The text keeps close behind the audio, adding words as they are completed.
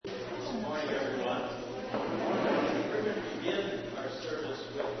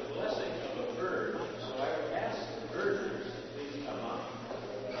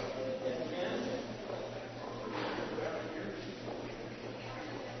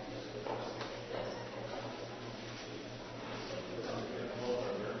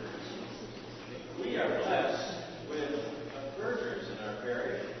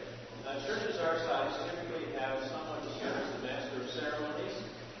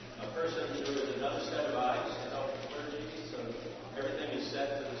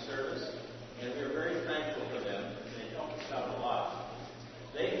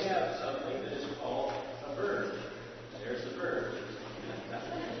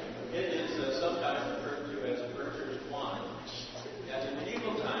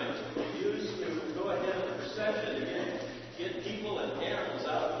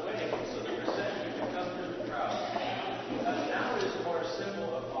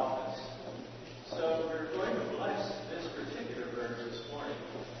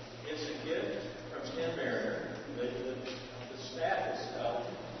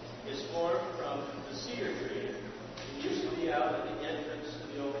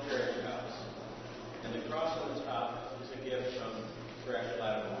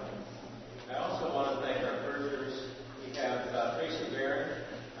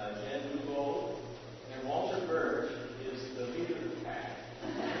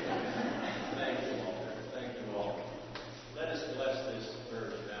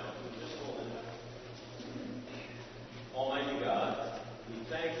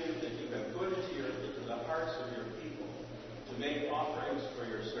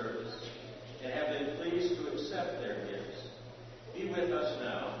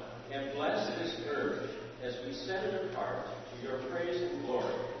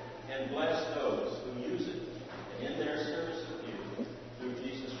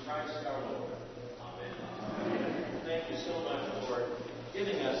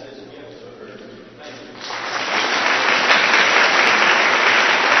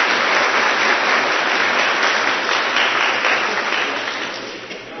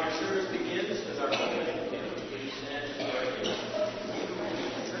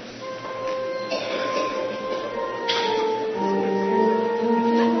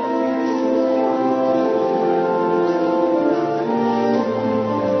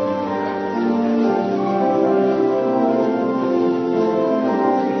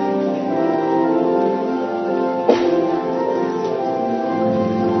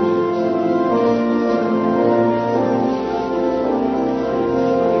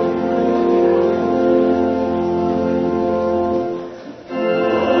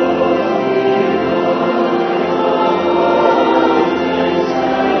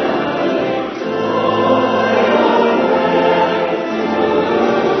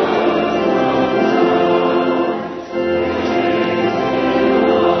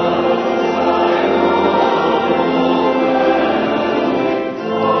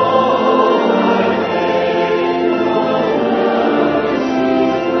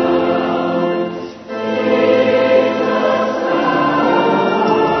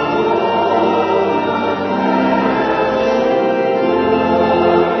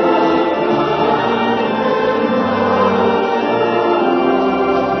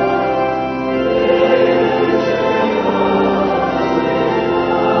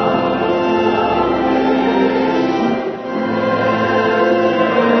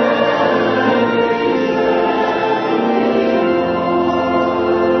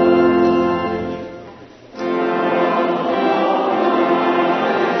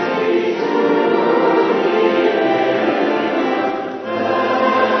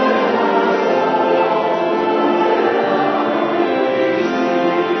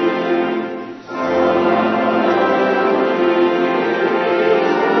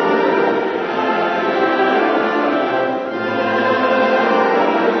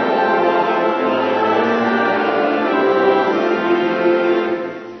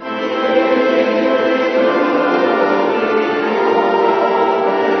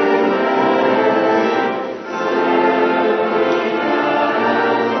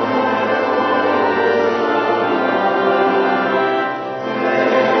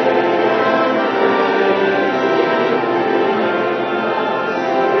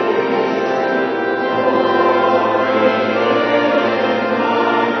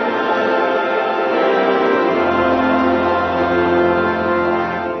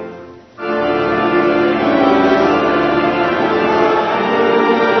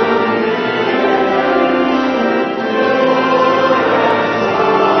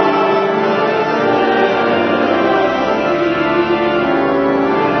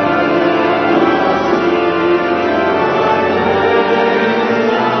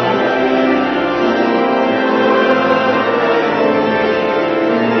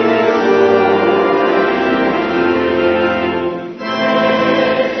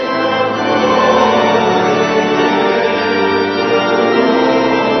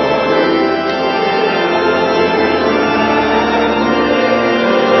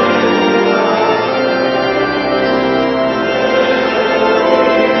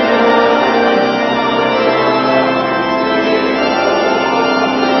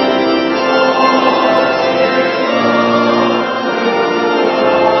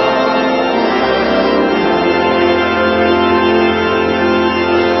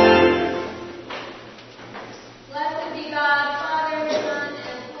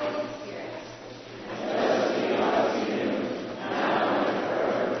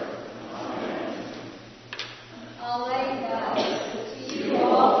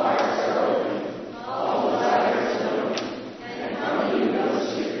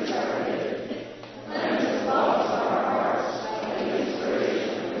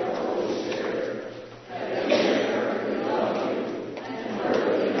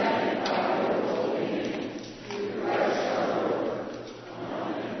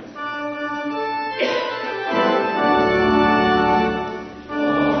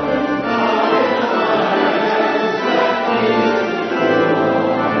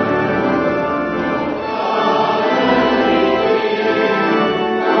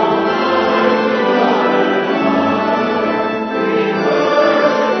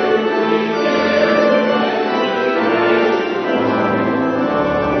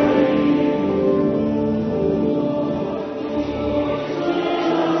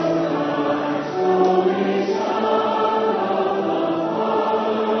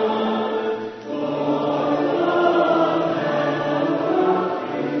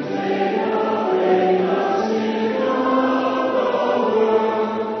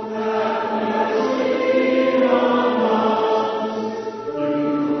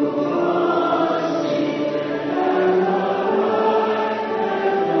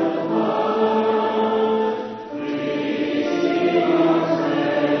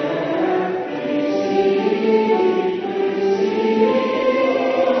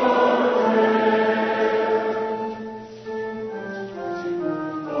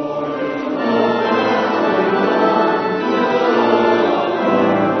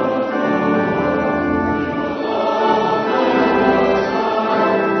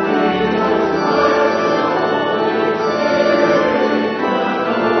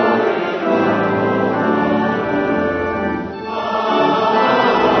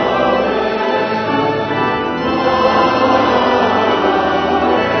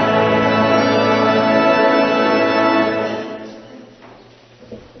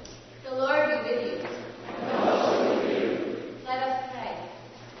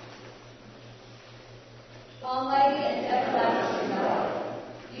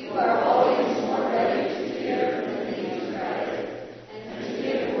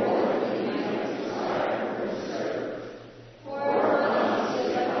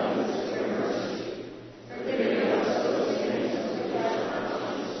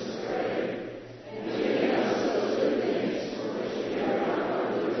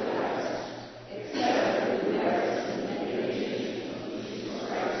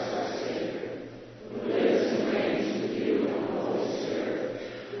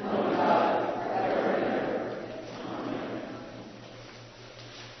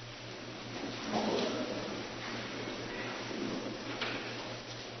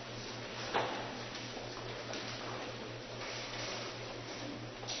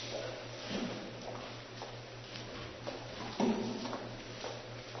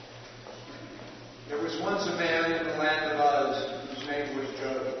once a man in the land of Uz whose name was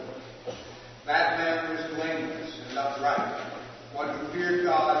Job. That man was blameless and upright, one who feared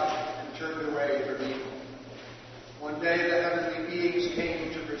God and turned away from evil. One day the heavenly beings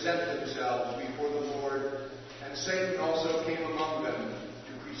came to present themselves before the Lord, and Satan also came among them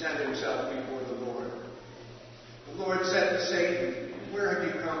to present himself before the Lord. The Lord said to Satan, "Where have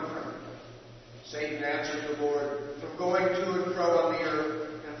you come from?" Satan answered the Lord, "From going to and fro on the earth,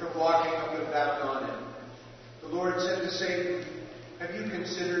 and from walking up and down on it." The Lord said to Satan, "Have you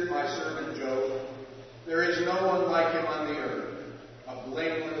considered my servant Job? There is no one like him on the earth, a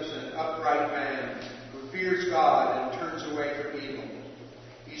blameless and upright man who fears God and turns away from evil.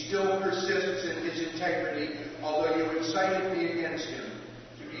 He still persists in his integrity, although you incited me against him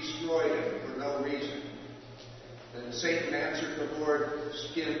to destroy him for no reason." Then Satan answered the Lord,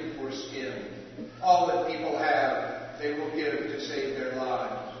 "Skin for skin. All that people have, they will give to save their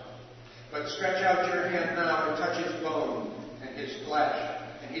lives. But stretch out your hand now and touch his bone and his flesh,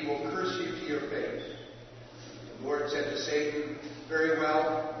 and he will curse you to your face." The Lord said to Satan, "Very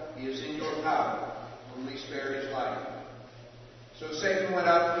well, he is in your power. Only spare his life." So Satan went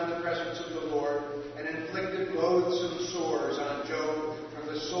out from the presence of the Lord and inflicted loathsome sores on Job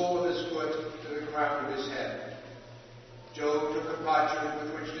from the sole of his foot to the crown of his head. Job took a potsherd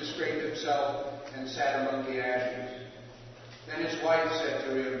with which to scrape himself and sat among the ashes. Then his wife said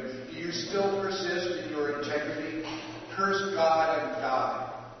to him, "Do you still persist in your integrity? Curse God and die."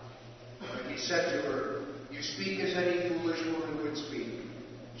 But he said to her, "You speak as any foolish woman would speak.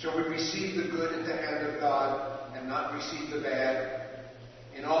 Shall we receive the good at the hand of God and not receive the bad?"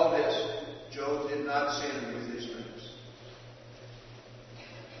 In all this, Job did not sin with his lips.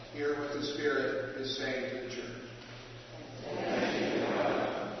 Hear what the Spirit is saying to the church.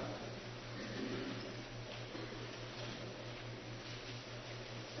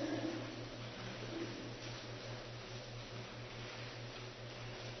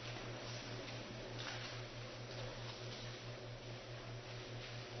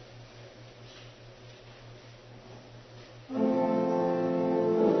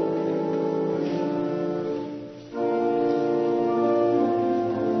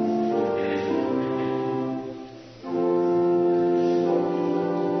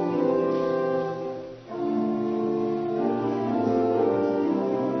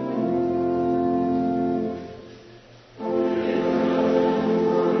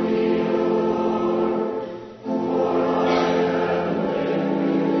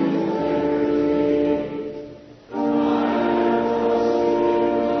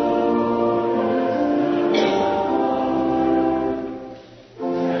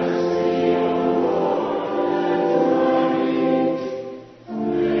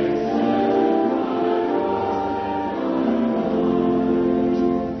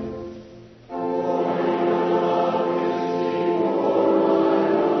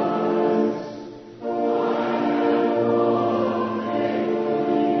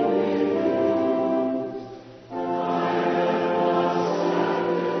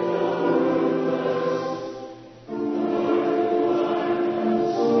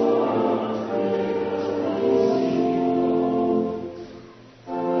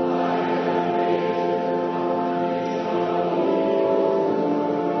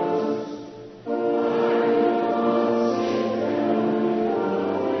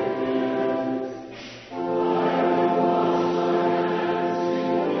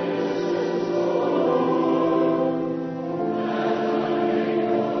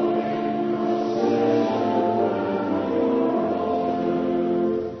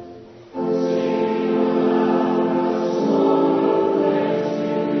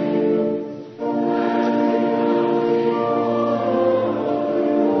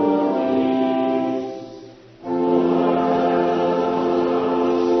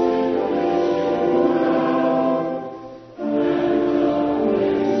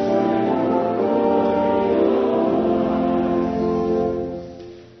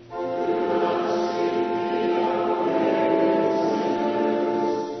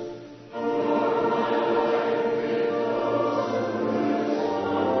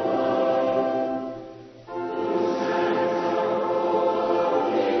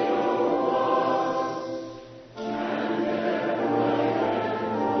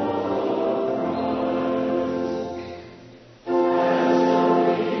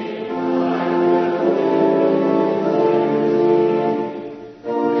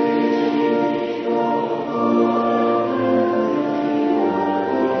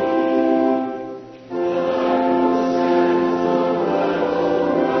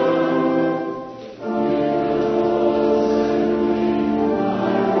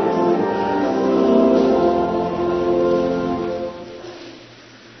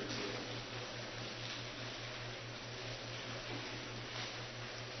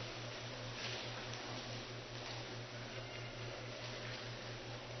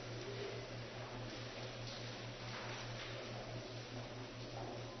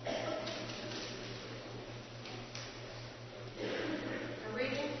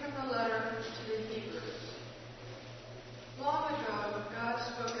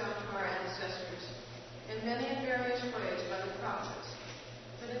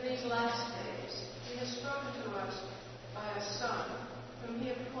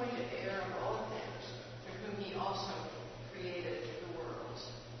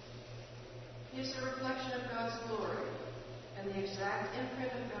 is a reflection of God's glory and the exact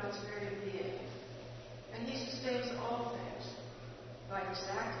imprint of God's very being. And he sustains all things by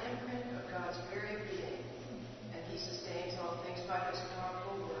exact imprint of God's very being. And he sustains all things by his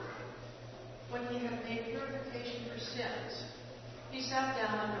powerful word. When he had made purification for sins, he sat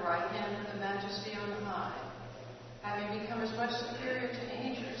down on the right hand of the Majesty on high, having become as much superior to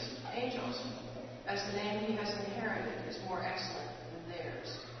angels as the name he has inherited is more excellent than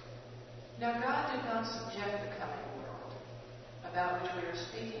theirs. Now God did not subject the coming world, about which we are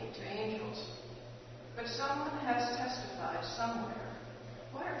speaking, to angels. But someone has testified somewhere,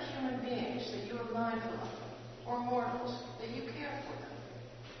 what are human beings that you are mindful of them, or mortals that you care for them?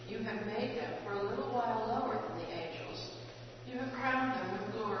 You have made them for a little while lower than the angels. You have crowned them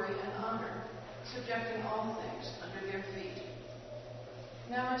with glory and honor, subjecting all things under their feet.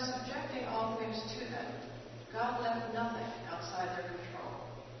 Now in subjecting all things to them, God left nothing outside their control.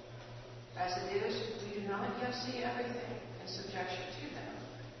 As it is, we do not yet see everything in subjection to them,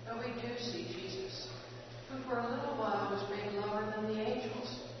 but we do see Jesus, who for a little while was made lower than the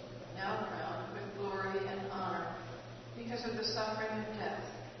angels, now crowned with glory and honor because of the suffering of death,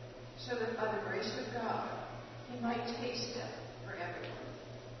 so that by the grace of God he might taste death for everyone.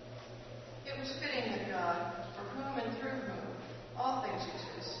 It was fitting that God, for whom and through whom all things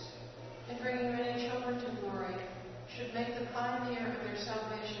exist, in bringing many children to glory, should make the pioneer of their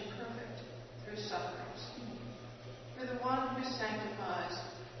salvation perfect through sufferings. For the one who sanctifies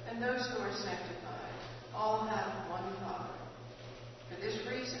and those who are sanctified all have one Father. For this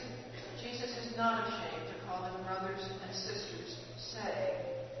reason, Jesus is not ashamed to call them brothers and sisters, saying,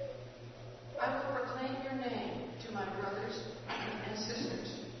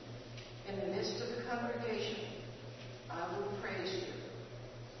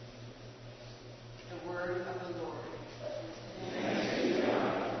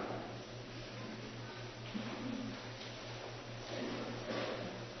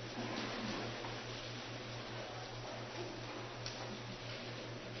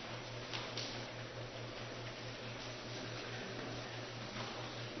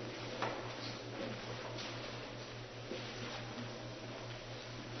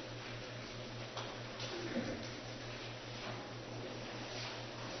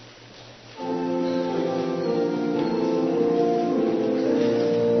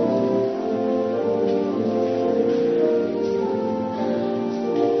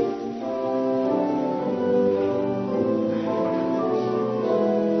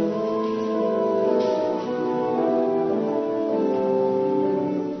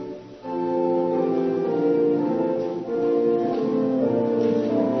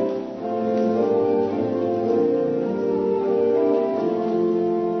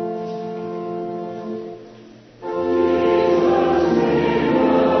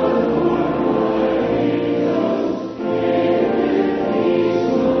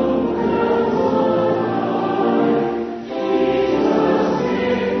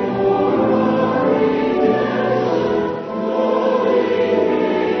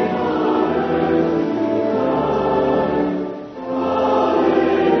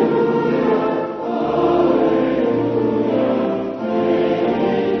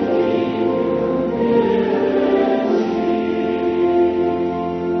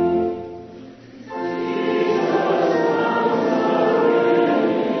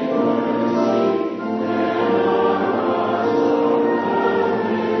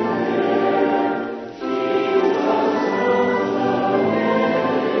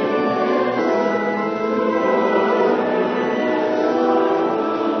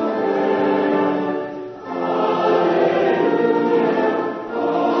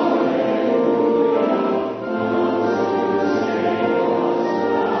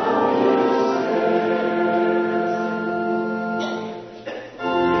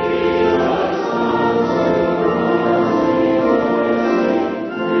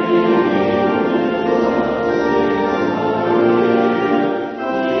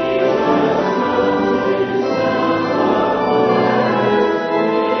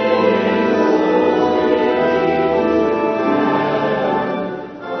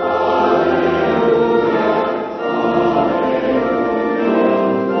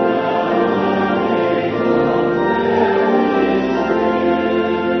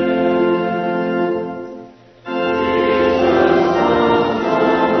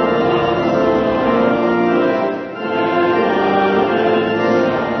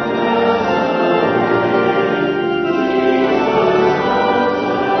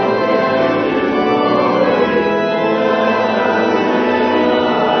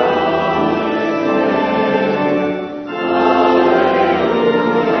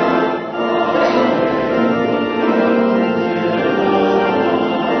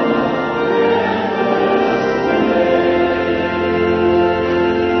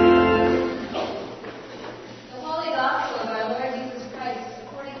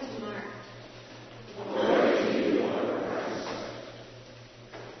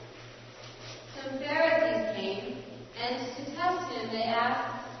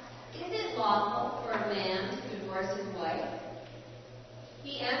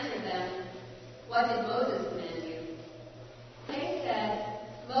 what did Moses command you? They said,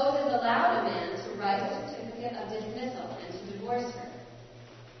 Moses allowed a man to write a certificate of dismissal and to divorce her.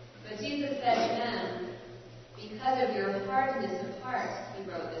 But Jesus said to them, because of your hardness of heart, he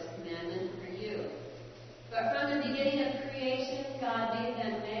wrote this commandment for you. But from the beginning of creation, God made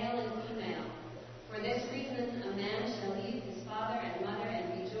them male and female. For this reason, a man shall leave his father and mother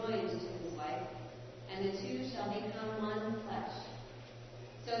and be joined to his wife, and the two shall become one flesh.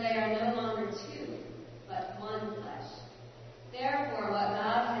 So they are no longer two, but one flesh. Therefore, what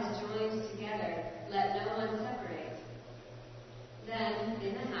God has joined together, let no one separate. Then,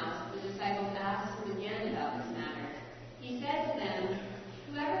 in the house, the disciples asked him again about this matter. He said to them,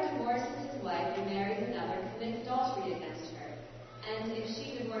 whoever divorces his wife and marries another commits adultery against her. And if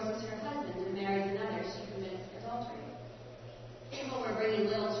she divorces her husband and marries another, she commits adultery. People were bringing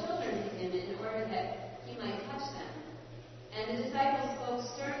little children to him in order that he might touch them. And the disciples spoke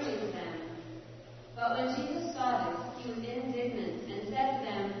sternly to them. But when Jesus saw this, he was indignant and said to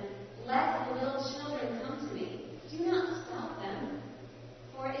them, let the little children come to me. Do not stop them.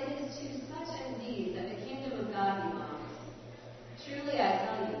 For it is to such as these that the kingdom of God belongs. Truly I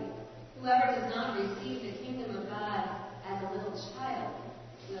tell you, whoever does not receive the kingdom of God as a little child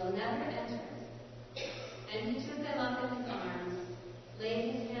will never enter it. And he took them up in his arms,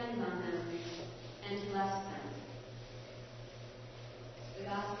 laid his hands on them, and blessed them. The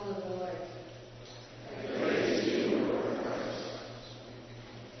Gospel of the Lord. Praise to you, Lord Christ.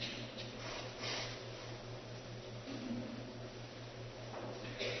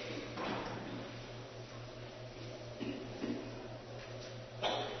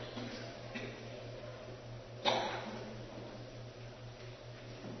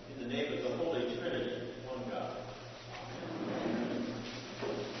 In the name of the Holy Trinity, one God.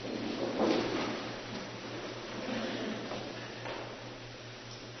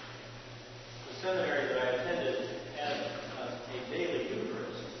 The seminary that I attended had a daily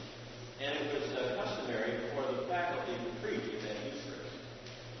Eucharist, and it was customary for the faculty to preach at that Eucharist.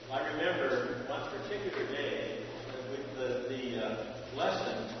 I remember one particular day with the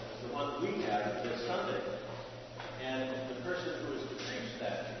lesson, the one we had this Sunday, and the person who was to preach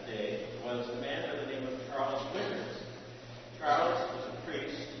that day was a man by the name of Charles Winters. Charles was a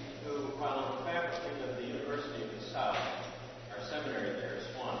priest who, while on the faculty of the University of the South, our seminary there,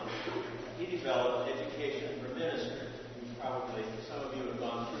 Swan, he developed education for ministers. Probably some of you have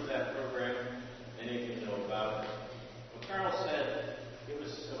gone through that program, many of you know about it. Well, Charles said,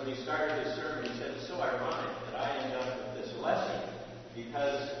 when he started his sermon, he said, it's so ironic that I end up with this lesson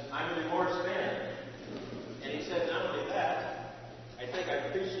because I'm a divorced man. And he said, not only that, I think I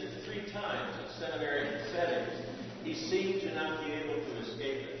preached it 3 times in seminary settings. He seemed to not be able to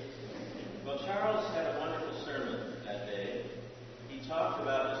escape it. Well, Charles had a wonderful sermon that day. He talked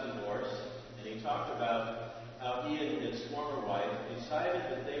about his divorce, and he talked about how he and his former wife decided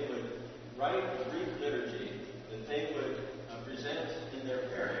that they would write a brief liturgy that they would present in their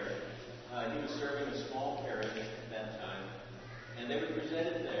parish. He was serving a small parish at that time, and they would present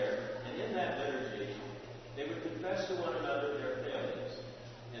it there, and in that liturgy, they would confess to one another their failings,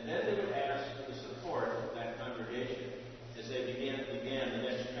 and then they would ask for the support of that congregation as they began the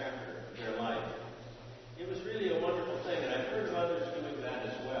next chapter of their life. It was really a wonderful thing, and I've heard of others doing that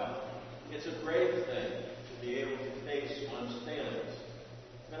as well. It's a brave thing to be able to face one's failings,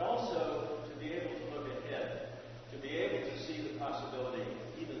 but also to be able to look ahead, to be able to see the possibility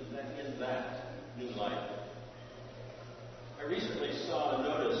even in that new life. I recently saw a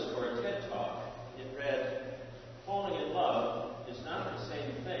notice for a TED Talk. It read, falling in love is not the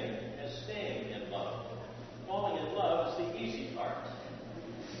same thing as staying in love. Falling in love is the easy part.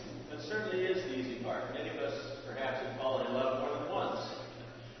 It certainly is the easy part. Many of us perhaps have fallen in love more than once.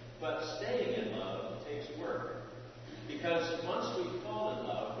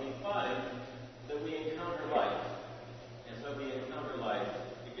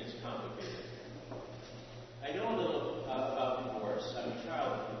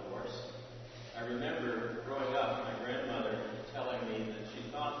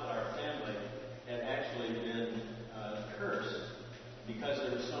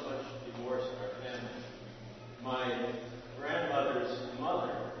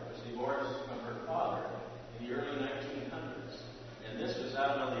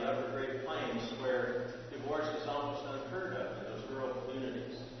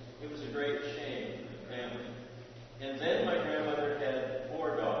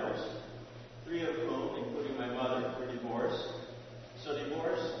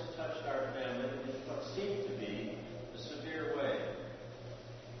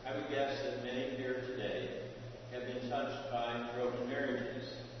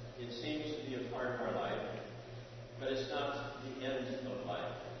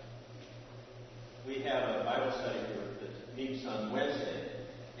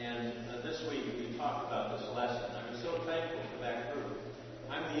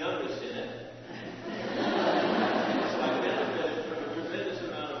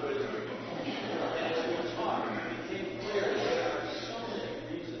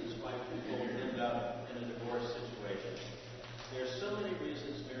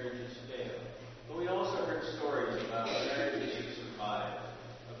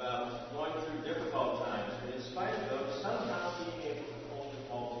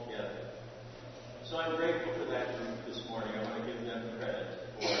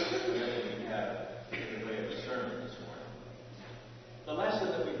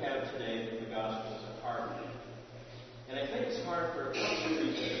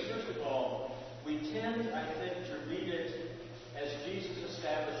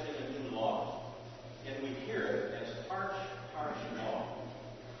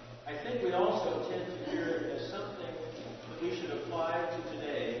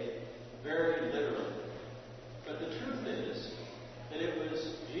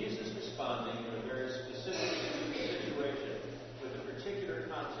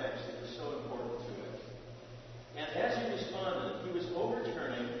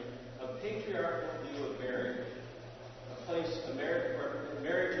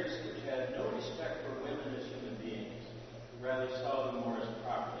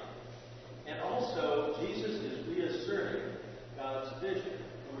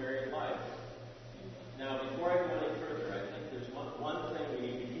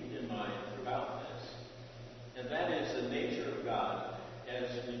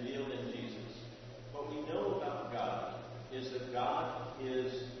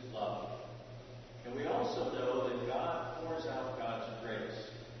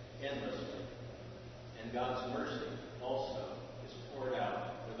 And God's mercy also is poured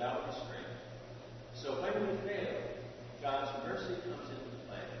out without restraint. So when we fail, God's mercy comes into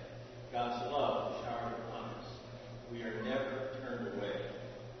play. God's love is showered upon us. We are never turned away.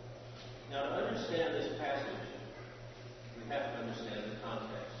 Now, to understand this passage, we have to understand the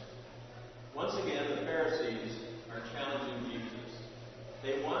context. Once again, the Pharisees are challenging Jesus.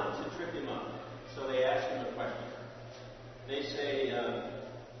 They want to trip him up, so they ask him a question. They say,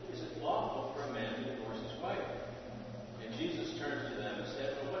 is it lawful for a man to divorce his wife? And Jesus turns to them and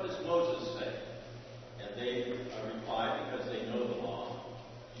said, well, what does Moses say? And they reply, because they know the law.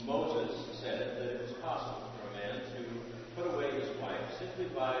 Moses said that it was possible for a man to put away his wife simply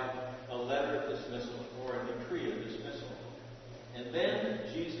by a letter of dismissal or a decree of dismissal. And then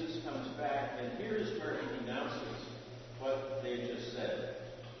Jesus comes back, and here is where he denounces what they had just said.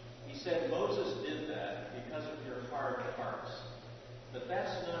 He said, Moses did that because of your hard hearts. But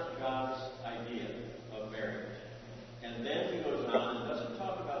that's not God's idea of marriage. And then he goes on and doesn't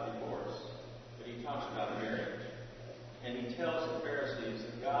talk about divorce, but he talks about marriage. And he tells the Pharisees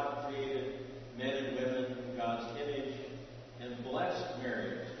that God created men and women in God's image and blessed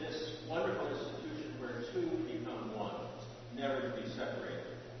marriage, this wonderful institution where two become one, never to be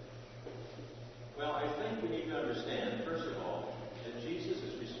separated. Well, I think we need to understand, first of all, that Jesus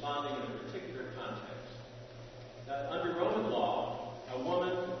is responding in a particular context. Under Roman law, a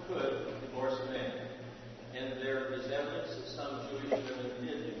woman could divorce a man. And there is evidence that some Jewish women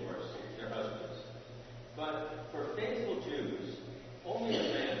did divorce their husbands. But for faithful Jews, only a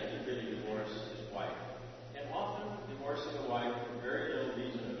man could really divorce his wife. And often divorcing a wife for very little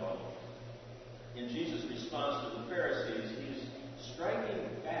reason at all. In Jesus' response to the Pharisees, he's striking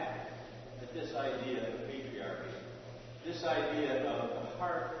back at this idea of patriarchy, this idea of the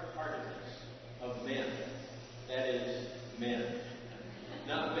hard-heartedness of men. That is, men.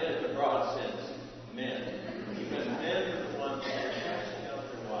 Not men in the broad sense, men. Because men are the ones who are casting out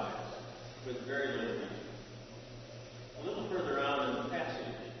their wives with very little reason. A little further on in the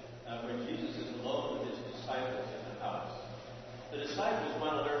passage, when Jesus is alone with his disciples in the house, the disciples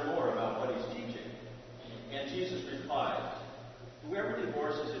want to learn more about what he's teaching. And Jesus replies, whoever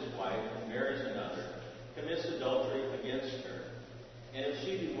divorces his wife and marries another commits adultery against her. And if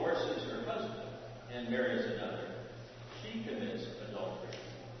she divorces her husband and marries another, she commits adultery.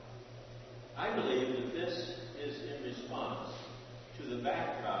 I believe that this is in response to the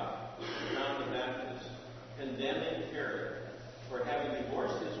backdrop of John the Baptist condemning Herod for having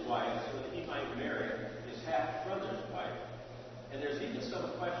divorced his wife so that he might marry his half-brother's wife. And there's even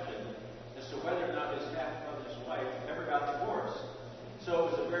some question as to whether or not his half-brother's wife ever got divorced. So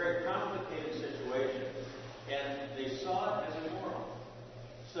it was a very complicated situation, and they saw it as immoral.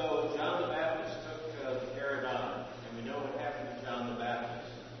 So John the Baptist took Herod on, and we know what happened to John the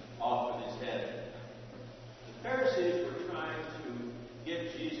Baptist, off with his head. The Pharisees were trying to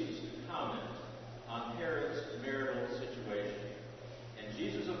get Jesus to comment on Herod's marital situation, and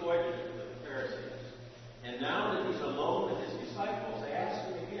Jesus avoided it with the Pharisees. And now that he's alone with his disciples, they ask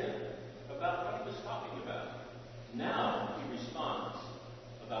him again about what he was talking about. Now he responds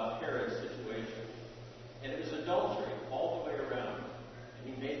about Herod's situation. And it was adultery all the way around.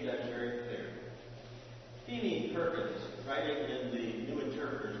 And he made that very clear. Phoebe Perkins, writing in the New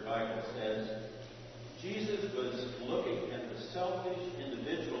Interpreter's Bible, says, Jesus was looking at the selfish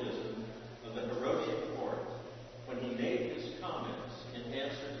individualism of the Herodian court when he made his comments in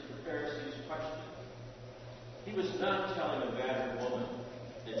answer to the Pharisees' question. He was not telling a battered woman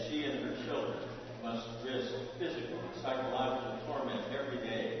that she and her children must risk physical and psychological torment every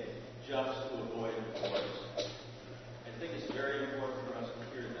day just to avoid divorce. I think it's very important for us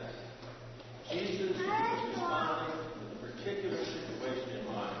to hear that. Jesus was responding with a particular situation in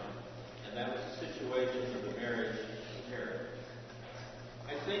mind, and that was the situation of the marriage of Herod.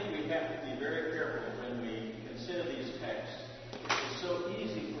 I think we have to be very careful when we consider these texts. It's so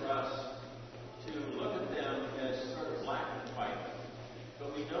easy for us to look at them as sort of black and white.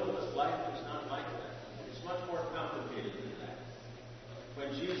 But we know that life is not like that. It's much more complicated than that.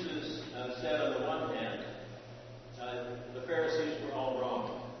 When Jesus said on the one hand, the Pharisees were all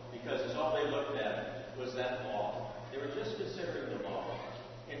wrong, because all they looked at was that law. They were just considering the law.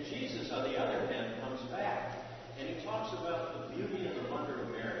 And Jesus, on the other hand, comes back, and he talks about the beauty and the wonder of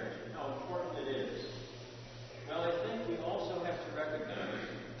marriage, and how important it is. Well, I think we also have to recognize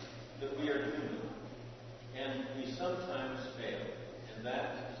that we are human, and we sometimes fail. And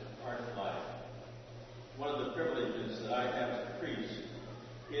that is a part of life. One of the privileges that I have as a priest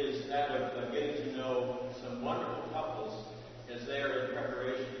is that of getting to know some wonderful couples as they are in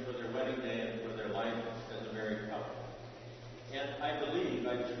preparation for their wedding day and for their life as a married couple. And I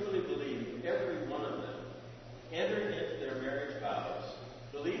truly believe every one of them enter into their marriage vows,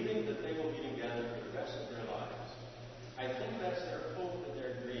 believing that they will be together for the rest of their lives. I think that's their hope and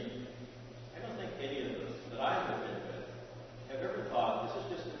their dream. I don't think any of them that I've been with have ever thought this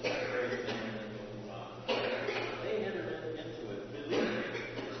is just a temporary thing and then we'll move on. They enter into it believing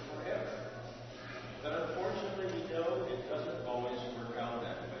it's forever. But unfortunately, we know it doesn't always work out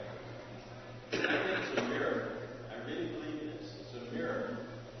that way. I think it's a miracle. I really believe this. It's a miracle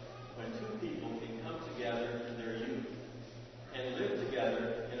when two people can come together in their youth and live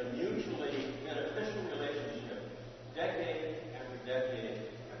together in a mutually beneficial relationship, decade after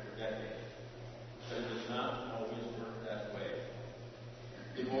decade after decade. But it does not always work that way.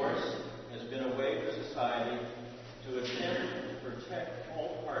 Divorce has been a way for society to attempt to protect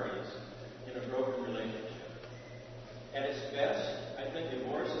all parties in a broken relationship. At its best, I think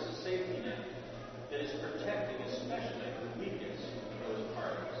divorce is a safety net that is protecting especially the weakest of those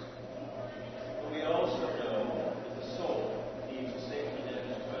parties. But we also know that the soul needs a safety net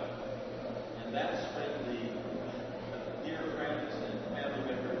as well. And that's when the dear friends and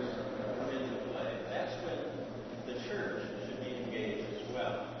family members come into play. That's when the church should be engaged as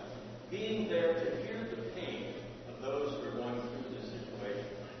well. Being there to hear the pain of those who are going through this situation.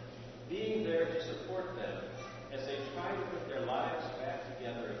 Being there to support them as they try to put their lives back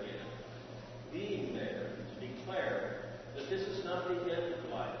together again. Being there to declare that this is not the end of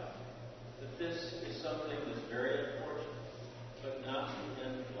life. That this is something that's very important, but not the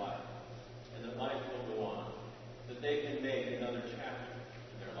end of life. And that life will go on. That they can make another chapter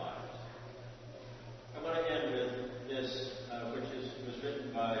in their lives. I want to end with this, which was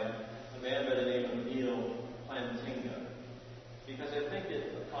written by a man by the name of Neil Plantinga, because I think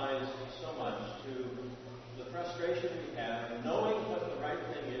it applies so much to the frustration we have in knowing what the right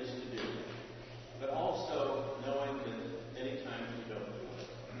thing is to do, but also knowing that many times we don't do it.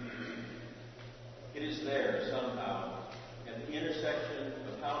 It is there somehow at the intersection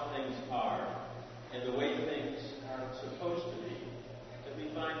of how things are and the way things are supposed to be that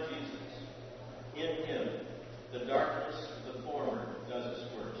we find Jesus. In him, the darkness of the former does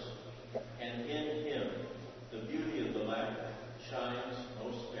its worst, and in him, the beauty of the latter shines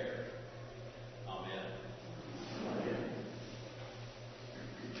most fair. Amen. Amen.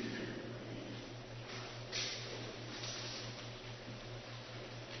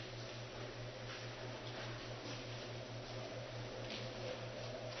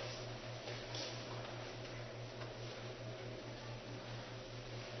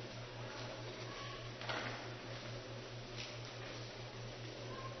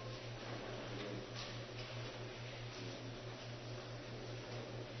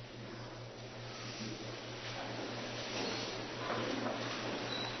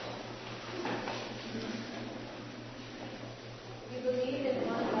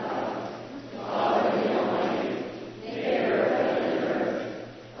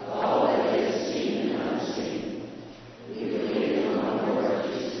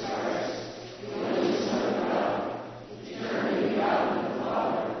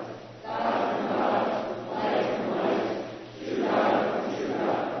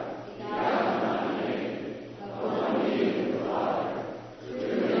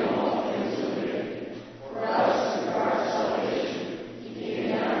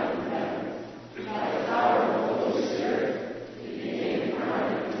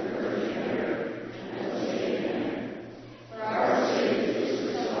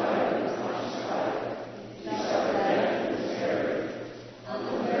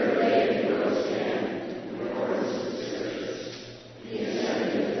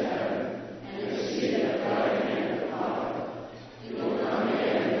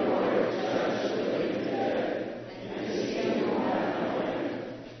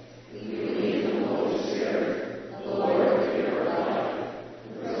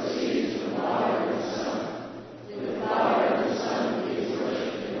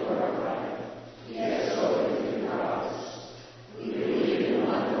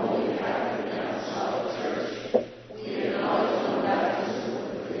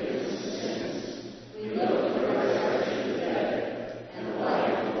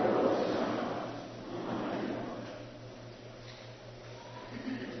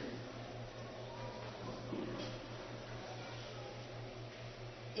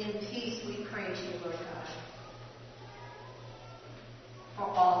 In peace we praise you, Lord God, for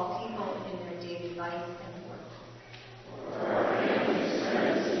all people in their daily life and work. For our families,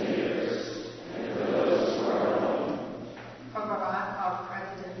 friends, and neighbors, and for those who are alone. For Barack, our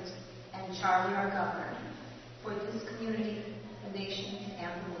president, and Charlie, our governor, for this community, the nation,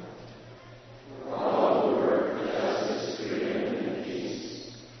 and the world. For all who work for justice, freedom, and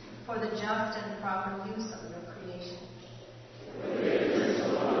peace. For the just and proper use of your creation.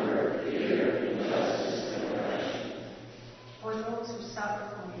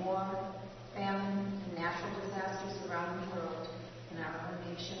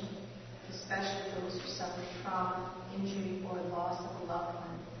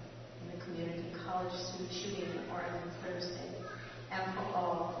 recent shooting in Oregon Thursday, and for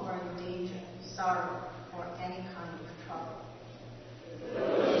all who are in danger, sorrow, or any kind of trouble.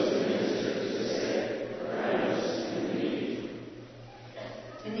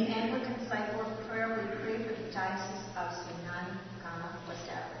 In the Anglican cycle of prayer, we pray for the Diocese of Sunan, Ghana, West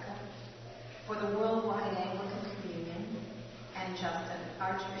Africa, for the worldwide Anglican Communion, and Justin,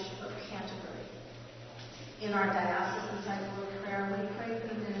 Archbishop of Canterbury. In our diocesan cycle of prayer, we pray for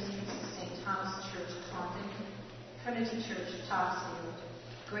the ministries of St. Thomas Church, Taunton, Trinity Church, Topsfield,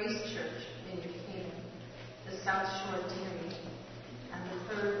 Grace Church, Vineyard Haven, the South Shore Deanery, and the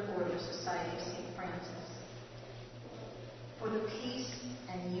Third Order Society of St. Francis. For the peace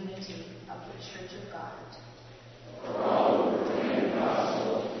and unity of the Church of God. For all who proclaim the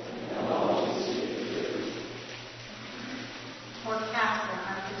gospel and all who seek the truth. For Catherine,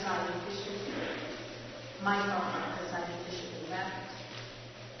 our presiding bishop, Michael, our presiding bishop-elect,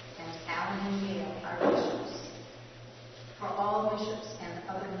 and Alan and Gail, our bishops. For all bishops and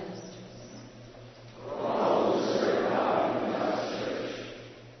other ministers. For all who serve God in God's church.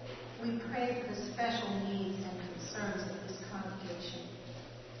 We pray for the special needs and concerns of this congregation.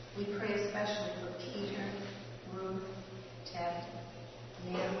 We pray especially for Peter, Ruth, Ted,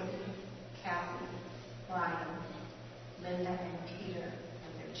 Nancy, Kathy, Brian, Linda and Peter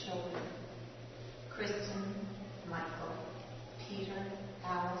and their children, Kristen, Michael, Peter,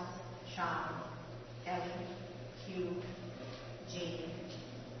 Alice, Sean, Ellie, Hugh, Jean,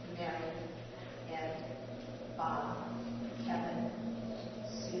 Mary, Ed, Bob, Kevin,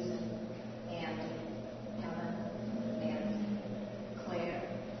 Susan, Andy, Helen, Nancy, Claire,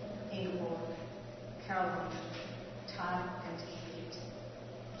 Ingeborg, Caroline, Todd and Kate,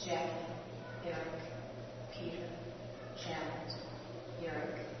 Jackie, Eric, Peter, Janet,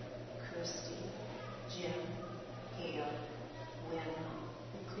 Eric, Kirsty, Jim, Gail, Lynn,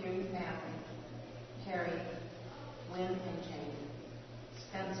 the Cleary family, Harry, Lynn and Jane,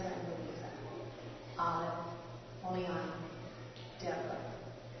 Spencer and Louisa, Olive, Oleana, Deborah,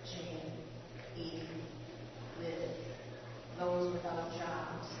 Jane, Edie, Liz, those without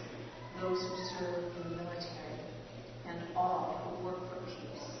jobs, those who serve in the military, and all who work for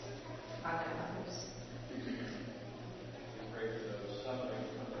peace are their mothers. We pray for those suffering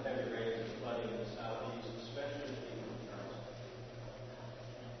from the heavy rains and flooding in the southeast, especially the people of Charleston.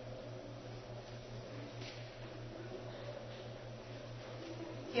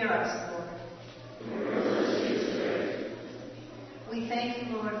 Hear us, Lord. We thank you,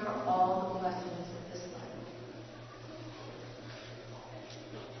 Lord, for all the blessings of this life.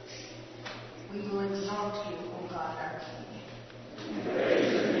 We will exalt you, O God, our King. Praise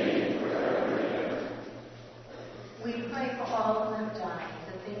your name forever and ever. We pray for all who have died,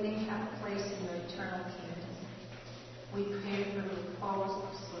 that they may have a place in your eternal kingdom. We pray for the repose of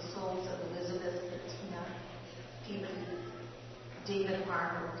the souls of Elizabeth, Bettina, Phoebe, David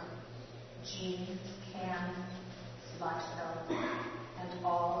Arnold, Jean, Cam, Slottsville, and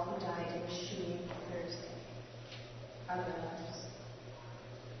all who died in the shooting Thursday. Our relatives.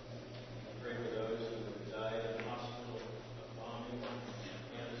 We pray for those who have died in hospital bombing in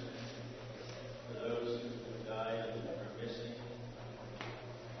Afghanistan, for those who have died and are missing,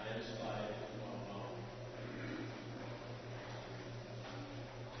 identified and unknown.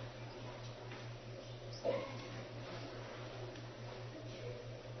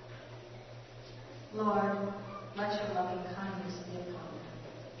 Lord, let your loving kindness be upon them.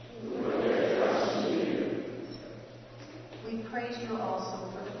 Lord, they trust in you. We pray to you also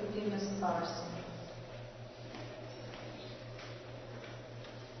for the forgiveness of our sins.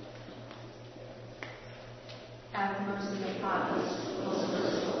 Have mercy upon us, most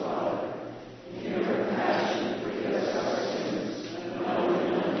merciful Father. In your compassion, forgive us our sins, known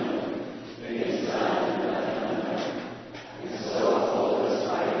and unknown, things done and left undone, and so uphold us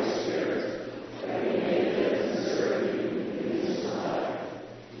by your Spirit, that we may live and serve you in this life,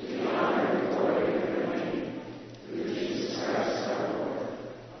 to the honor and glory of your name, through Jesus Christ our Lord.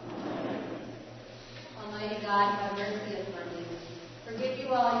 Amen. Almighty God, have mercy upon you. Forgive you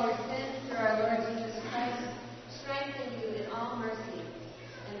all your sins through our Lord Jesus Christ. Strengthen you in all mercy,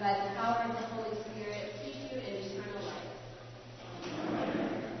 and by the power of the Holy Spirit, keep you in eternal life.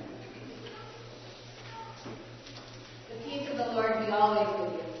 The peace of the Lord be always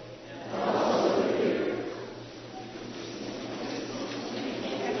with you.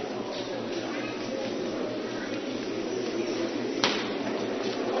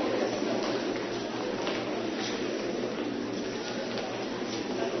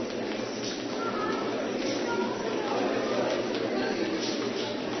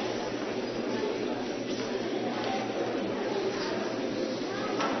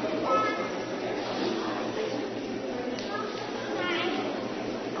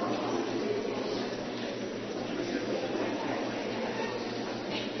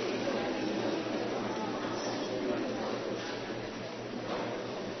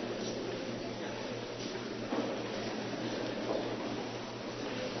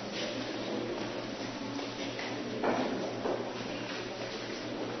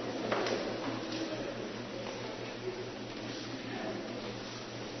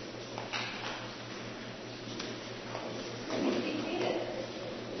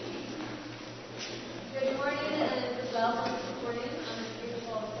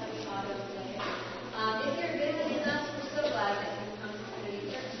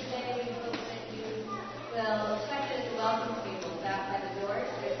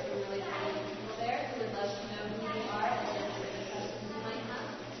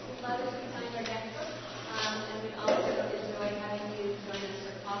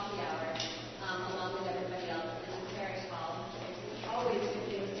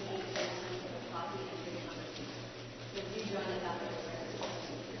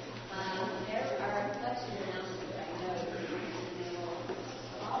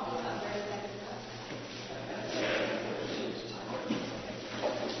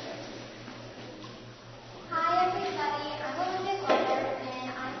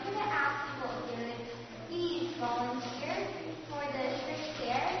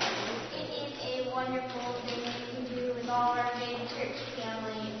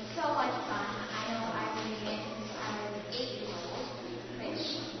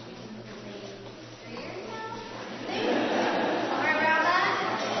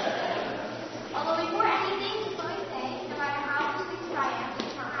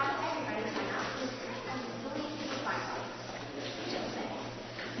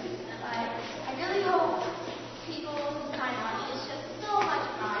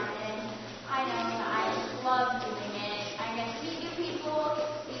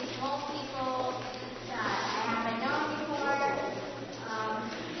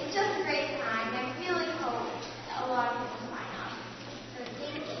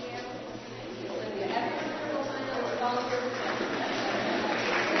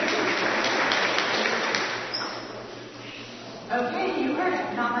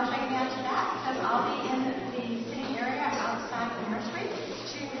 because I'll be in the sitting area outside the nursery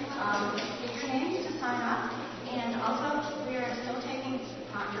to get your names to sign up. And also, we are still taking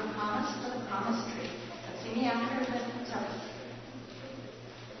your promise for the promise tree. But see me after the service.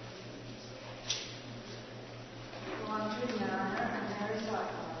 Go on to the honor, and there is a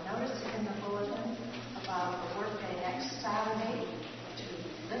notice in the bulletin about the workday next Saturday to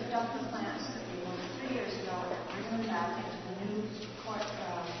lift up the plants that we moved 3 years ago and bring them back into the new court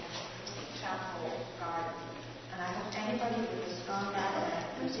chapel garden. And I hope anybody with a strong back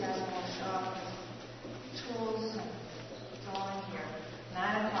and enthusiasm will show up with tools and it's all in here.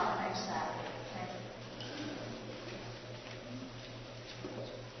 9 o'clock next Saturday. Thank you.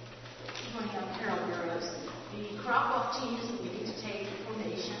 Good morning, I'm Carol Burrows. The crop-off team is meeting to take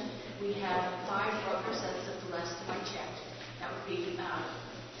formation. We have 5 representatives of the last time I checked. That would be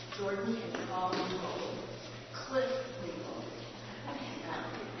Jordan and Paul Leopold, Cliff Leopold,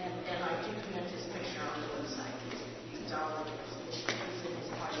 and I do commend his picture on the website. He's darling. He's in his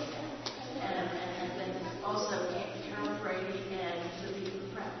party band. And then also Carol Brady and Libby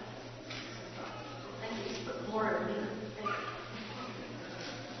Pratt. Thank you. But more of me. Thank you.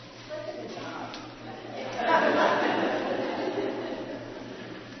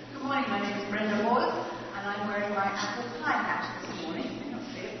 Good morning, my name is Brenda Ward, and I'm wearing my apple pie hat this morning. You don't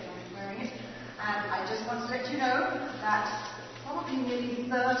see it, but I'm wearing it. And I just want to let you know that probably nearly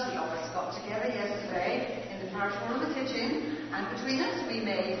 30 of us got together yesterday in the parish hall of the kitchen, and between us we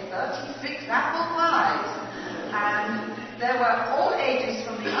made 36 apple pies. And there were all ages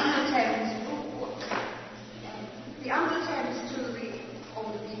from the under 10s to the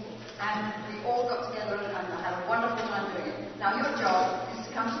older people. And we all got together and had a wonderful time doing it. Now your job is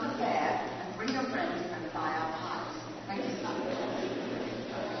to come to the fair and bring your friends and buy our pies. Thank you.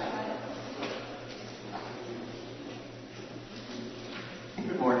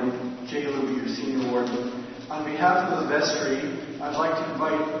 Good morning. Jay Luby, your senior warden. On behalf of the vestry, I'd like to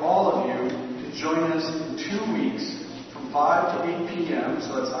invite all of you to join us in 2 weeks from 5 to 8 p.m., so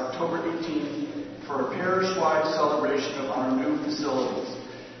that's October 18th, for a parish-wide celebration of our new facilities.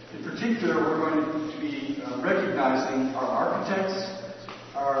 In particular, we're going to be recognizing our architects,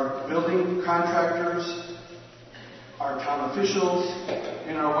 our building contractors, our town officials,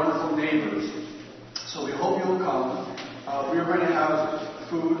 and our wonderful neighbors. So we hope you'll come. We're going to have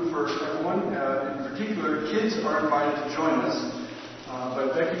food for everyone. In particular, kids are invited to join us.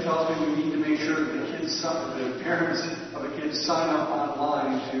 But Becky tells me we need to make sure that the parents of the kids sign up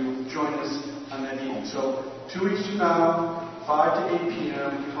online to join us on that evening. So 2 weeks from now, 5 to 8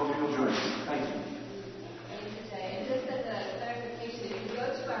 p.m. We hope you'll join us. Thank you. Thank you, Jay. And just as a clarification, if you go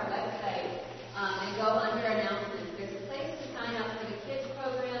to our website and go under announcements, there's a place to sign up for the kids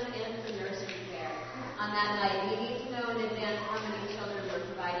program and for nursery care. On that night, we need to know in advance how many children we're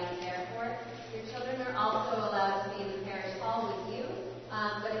providing care for. Your children are also allowed to be in the parish hall with you,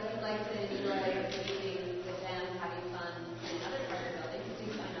 but if you'd like to enjoy the evening with them, having fun in another part of the building, do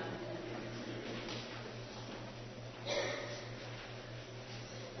sign up.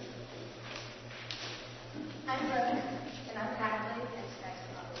 I'm Rose, and I'm Catholic and Sex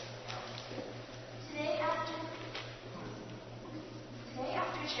Public. Today after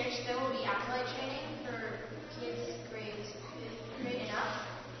church, there will be acolyte training for kids grades 5th grade and up,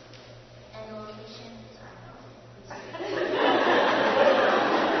 and the location is unknown.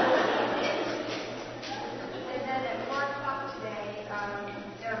 And then at 4 o'clock today,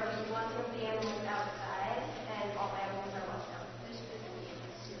 there will be lots of the animals outside, and all animals are welcome. There's food and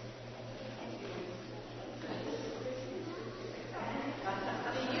games. Thank you.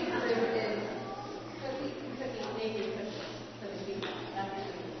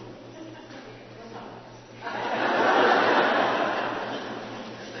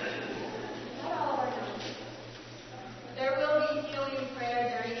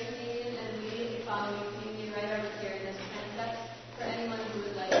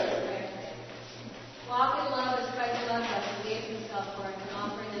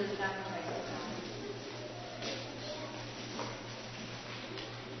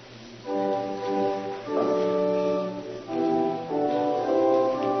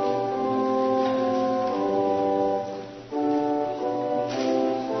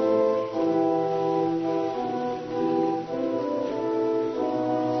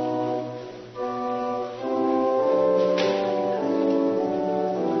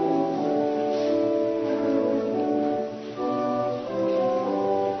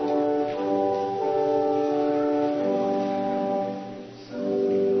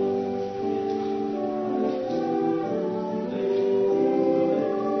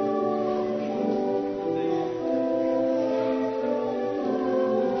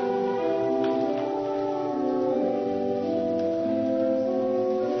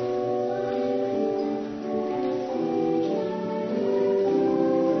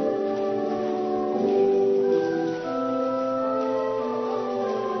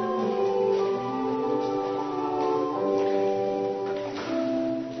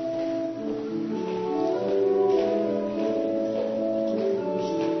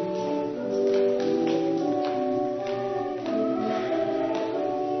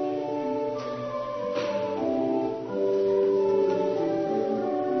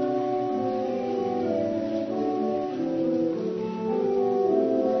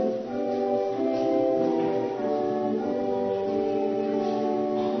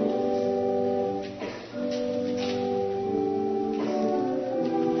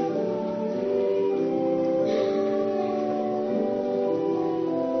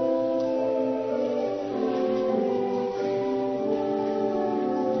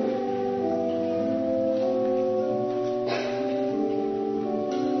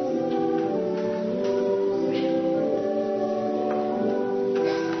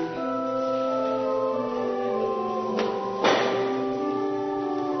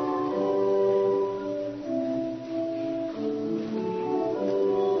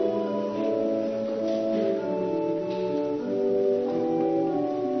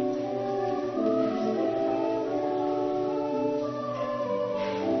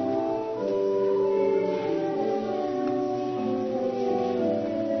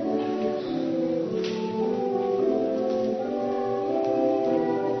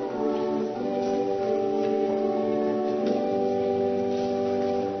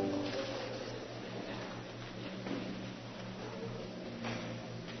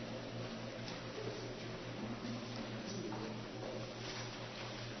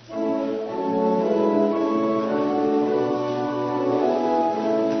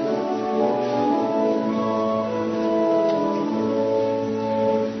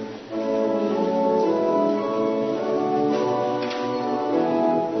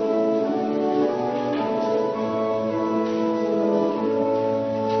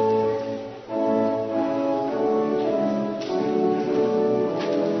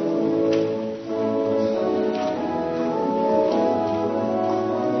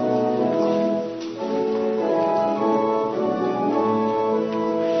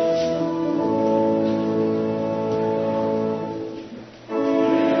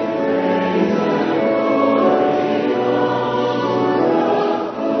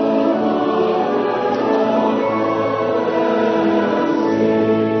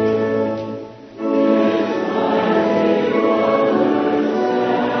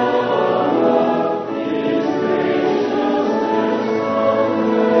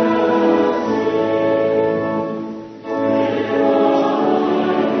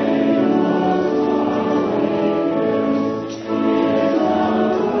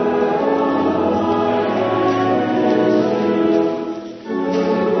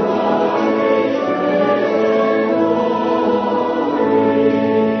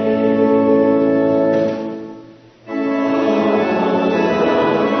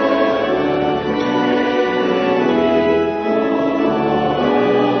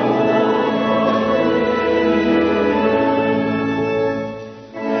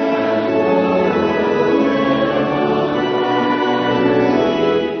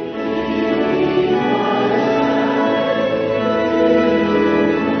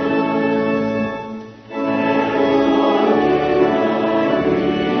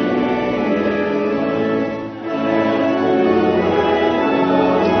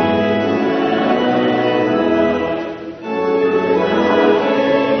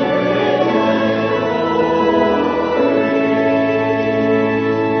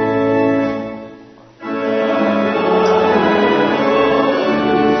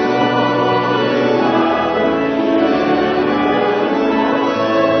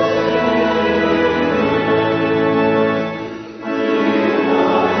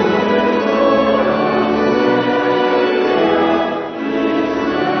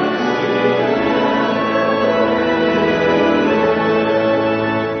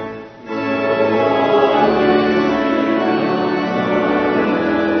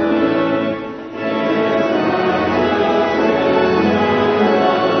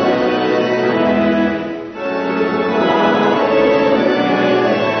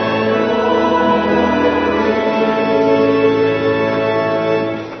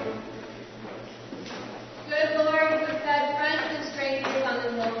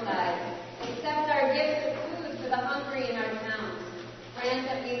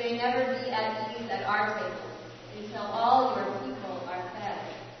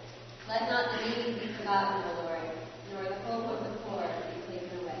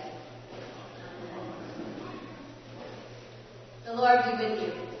 Lord be with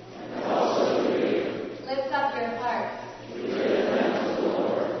you. And also with you. Lift up your hearts. We give thanks to the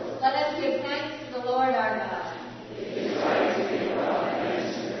Lord. Let us give thanks to the Lord our God. It is right to give God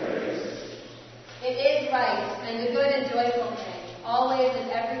thanks and praise. It is right and a good and joyful thing, always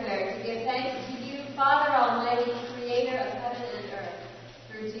and everywhere, to give thanks to you, Father Almighty, Creator of heaven and earth,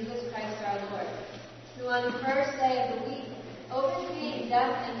 through Jesus Christ our Lord, who on the first day of the week overcame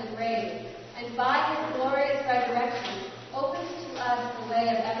death and the grave, and by his glorious resurrection opens to us the way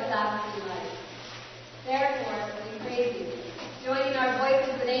of everlasting life. Therefore, we praise you, joining our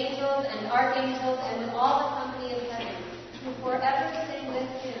voices with angels and archangels and with all the company of heaven, who forever sing this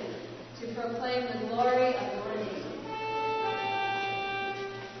hymn to proclaim the glory of your name.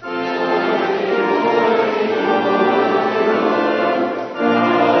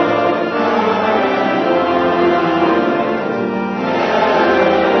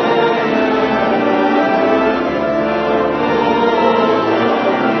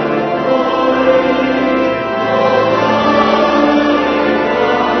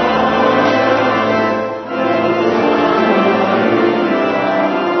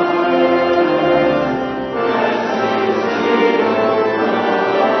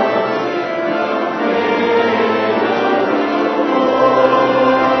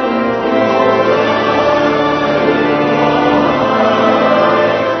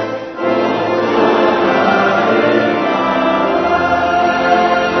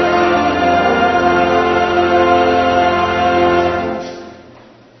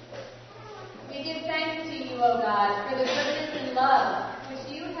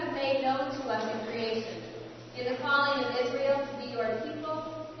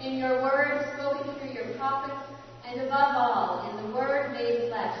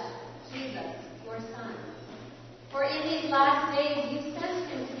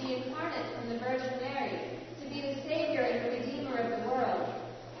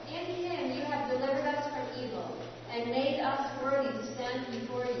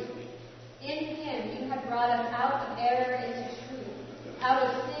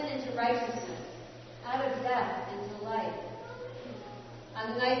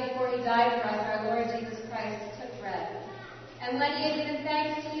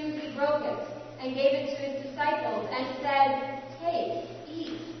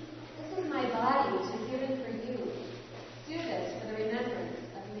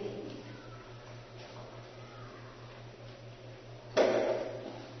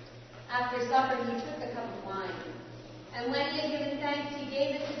 After supper, he took a cup of wine. And when he had given thanks, he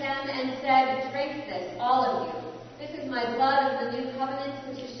gave it to them and said, "Drink this, all of you. This is my blood of the new covenant,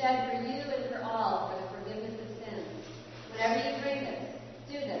 which is shed for you and for all for the forgiveness of sins. Whenever you drink it,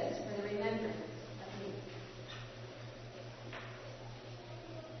 do this for the remembrance of me."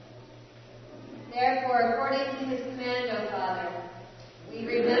 Therefore, according to his command, O Father, we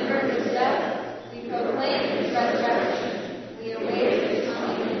remember his death, we proclaim his resurrection, we await his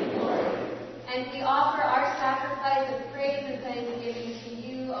coming in glory. And we offer our sacrifice of praise and thanksgiving to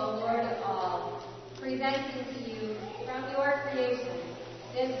you, O Lord of all, presenting to you from your creation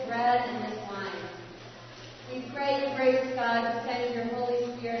this bread and this wine. We pray you, gracious God, to send your Holy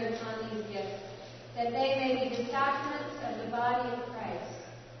Spirit upon these gifts, that they may be the sacraments of the body of Christ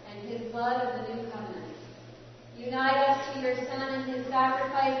and his blood of the new covenant. Unite us to your Son and his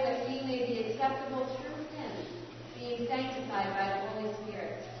sacrifice, that we may be acceptable through him, being sanctified by the Holy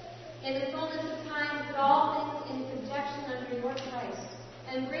Spirit. In the fullness of time, put all things in subjection under your Christ,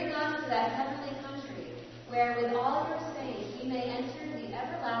 and bring us to that heavenly country, where with all your saints we may enter the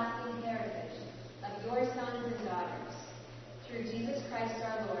everlasting heritage of your sons and daughters. Through Jesus Christ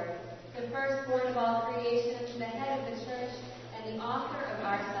our Lord, the firstborn of all creation, the head of the church, and the author of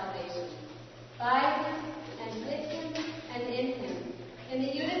our salvation. By him, and with him, and in him, in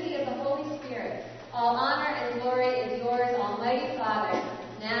the unity of the Holy Spirit, all honor and glory is yours, Almighty Father,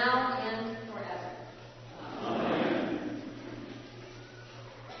 now and forever. Amen.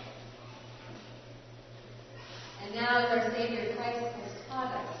 And now as our Savior Christ has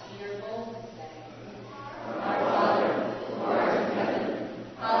taught us, we are bold to say, Our Father, who art in heaven,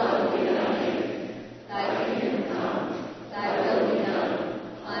 hallowed be thy name. Thy kingdom come, thy will be done,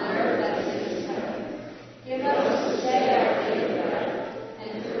 on earth as it is in heaven. Give us this day our daily bread, and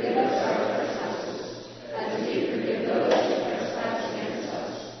forgive us our trespasses, as we forgive those who trespass against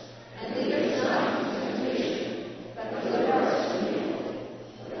us. And lead us not into temptation, but deliver us from evil.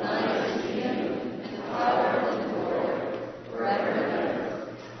 For thine is the kingdom, and the power, and the glory, forever and ever.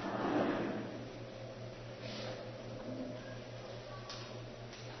 Amen.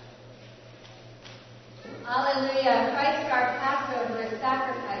 Hallelujah. Christ our Passover is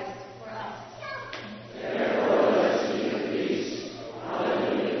sacrificed for us. Therefore, let us keep the feast,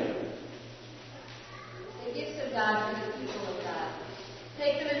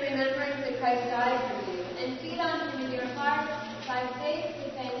 Christ died for you, and feed on him in your heart by faith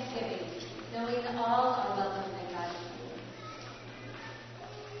with thanksgiving, knowing that all are welcome at God's table.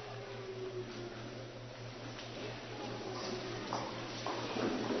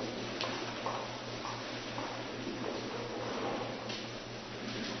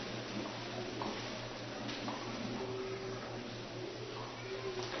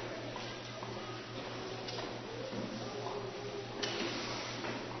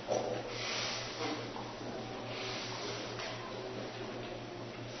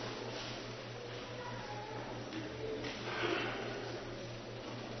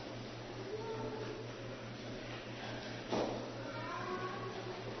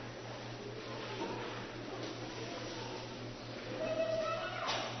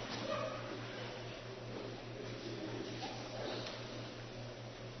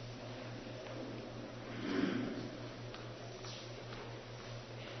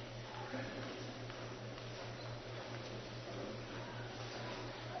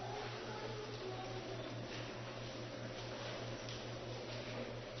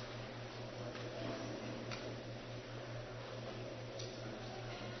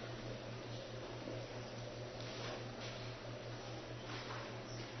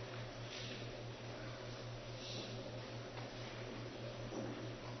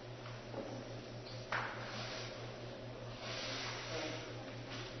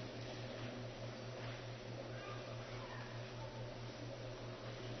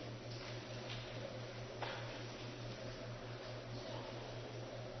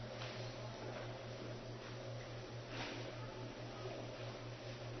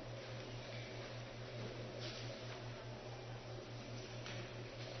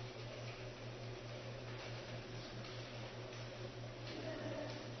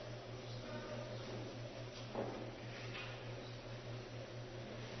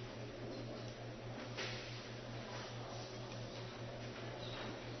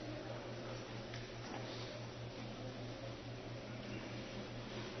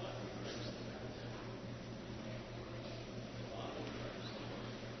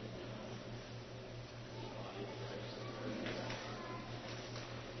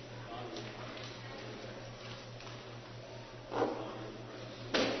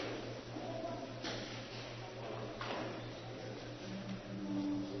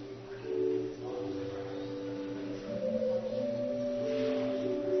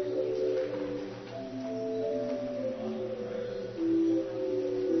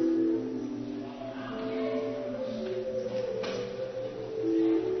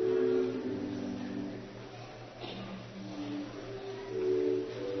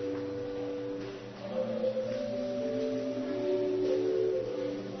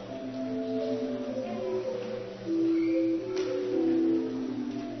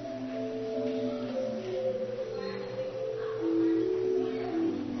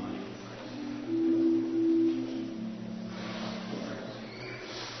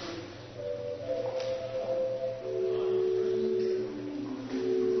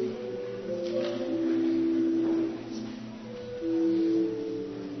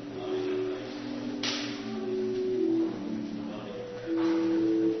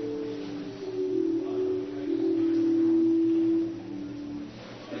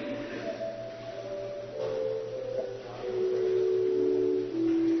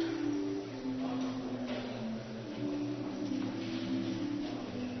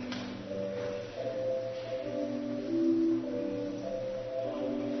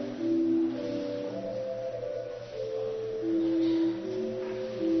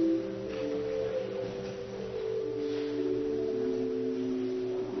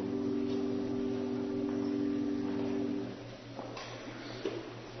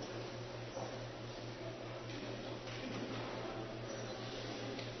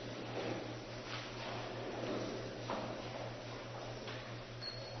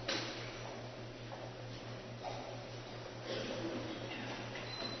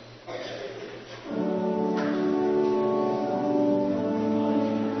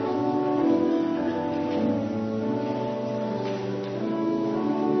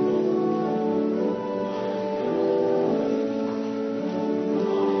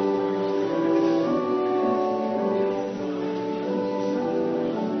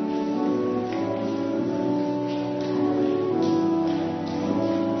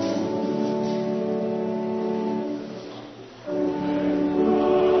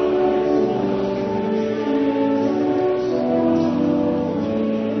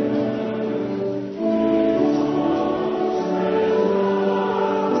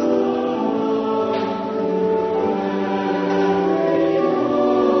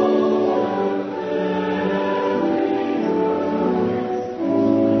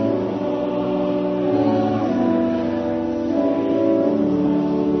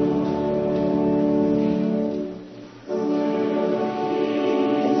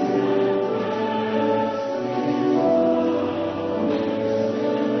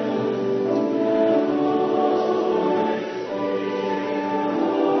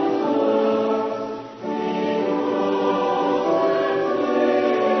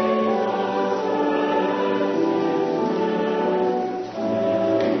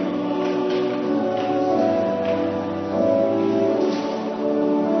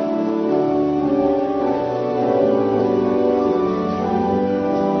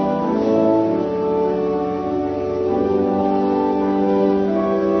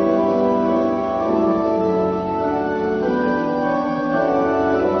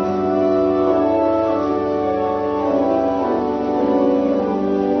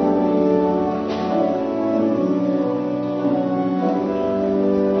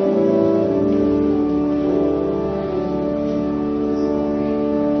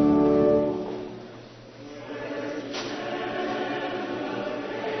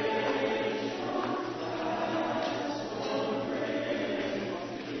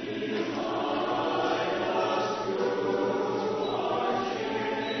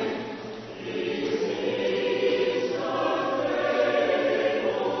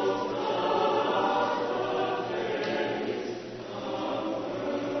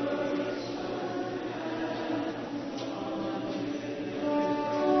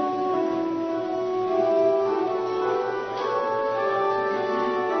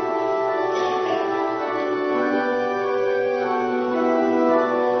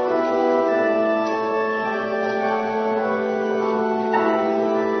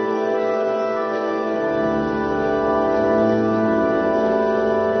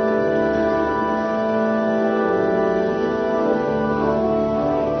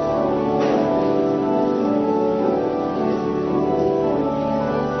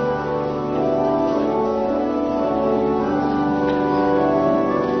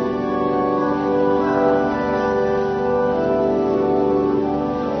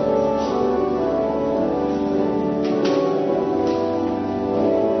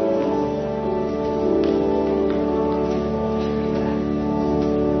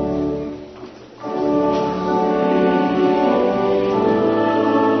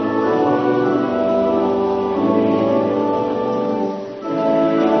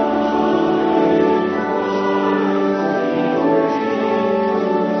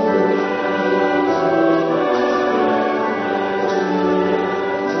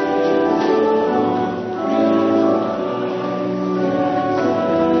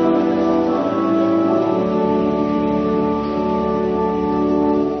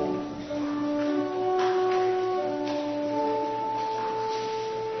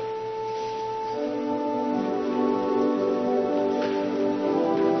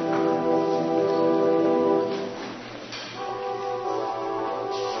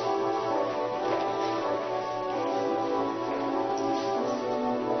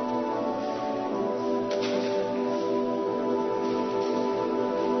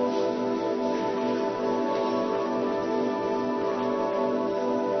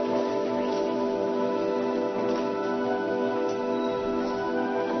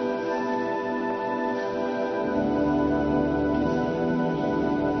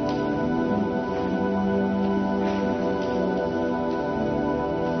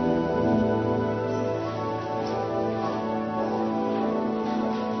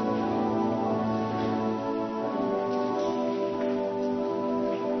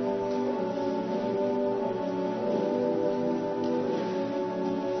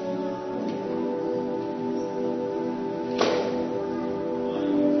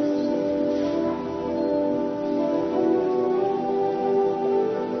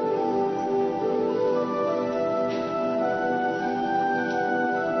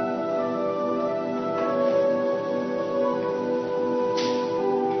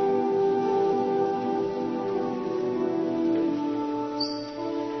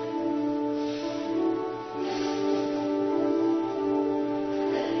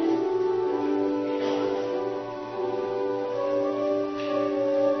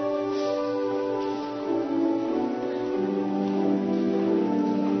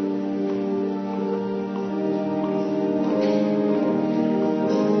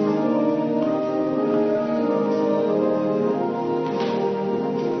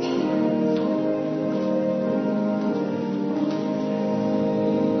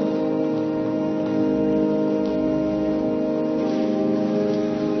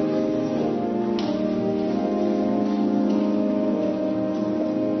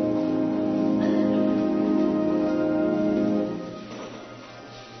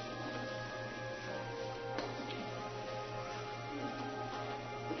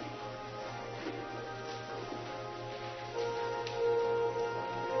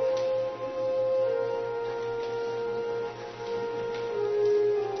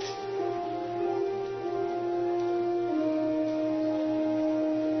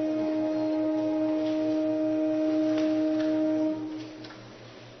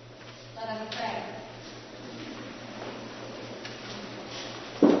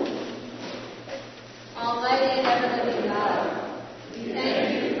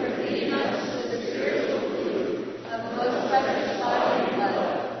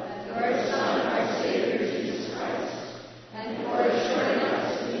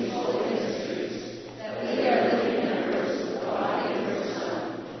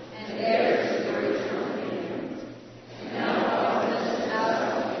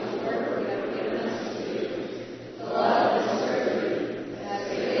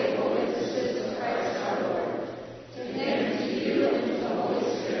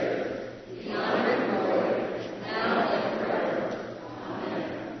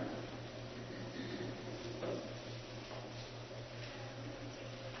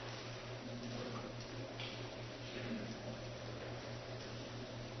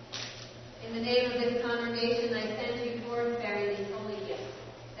 In the name of this congregation, I send you forth bearing these holy gifts,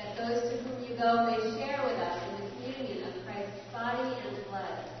 that those to whom you go may share with us in the communion of Christ's body and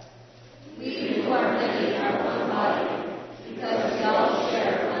blood. We who are many are one body, because we all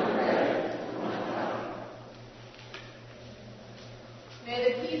share one bread and one cup.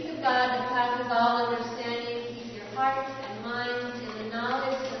 May the peace of God that passes all understanding keep your hearts and minds in the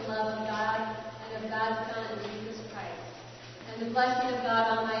knowledge and love of God and of God's Son, Jesus Christ. And the blessing of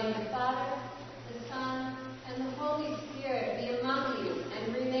God Almighty, the Father, the Son, and the Holy Spirit